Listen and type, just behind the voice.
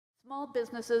Small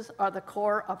businesses are the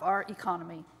core of our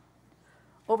economy.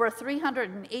 Over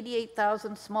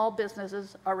 388,000 small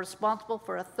businesses are responsible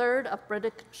for a third of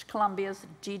British Columbia's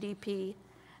GDP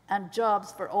and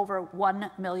jobs for over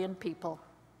 1 million people.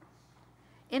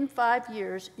 In 5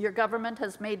 years, your government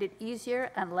has made it easier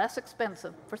and less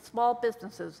expensive for small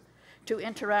businesses to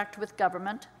interact with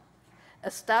government,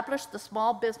 established the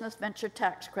Small Business Venture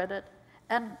Tax Credit,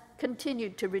 and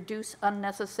continued to reduce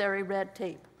unnecessary red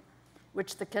tape,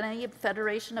 which the Canadian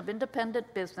Federation of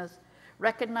Independent Business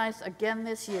recognized again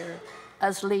this year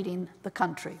as leading the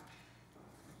country.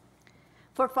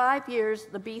 For 5 years,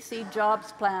 the BC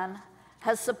Jobs Plan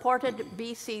has supported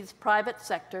BC's private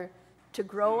sector to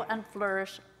grow and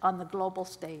flourish on the global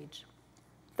stage.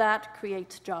 That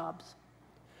creates jobs.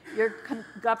 Your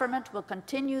government will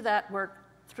continue that work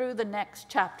through the next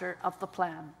chapter of the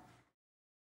plan.